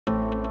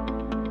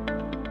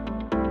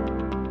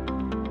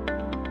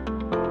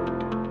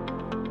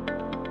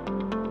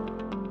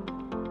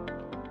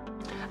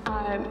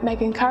I'm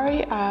Megan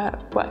Curry,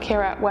 work here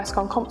at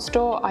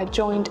Westcon-Comstor. I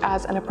joined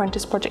as an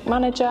apprentice project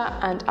manager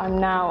and I'm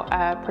now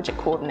a project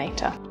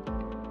coordinator.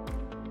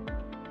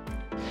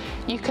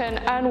 You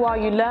can earn while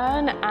you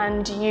learn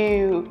and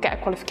you get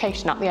a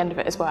qualification at the end of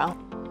it as well.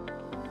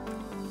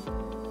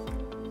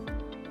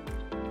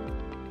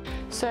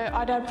 So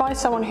I'd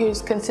advise someone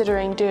who's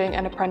considering doing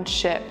an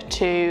apprenticeship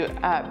to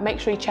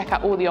make sure you check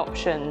out all the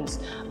options.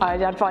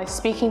 I'd advise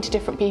speaking to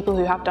different people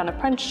who have done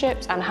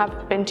apprenticeships and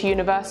have been to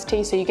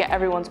university so you get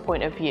everyone's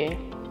point of view.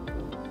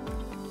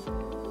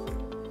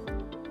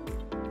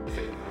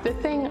 The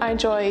thing I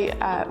enjoy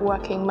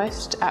working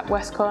most at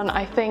Westcon,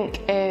 I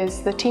think,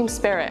 is the team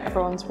spirit.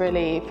 Everyone's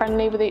really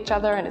friendly with each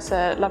other and it's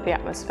a lovely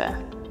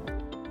atmosphere.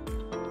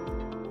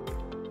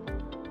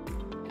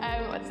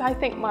 I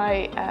think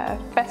my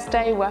best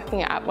day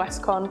working at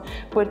Westcon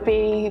would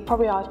be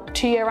probably our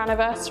 2-year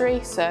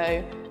anniversary,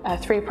 so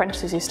 3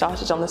 apprentices who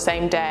started on the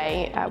same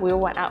day. We all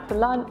went out for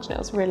lunch and it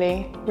was a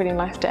really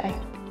nice day.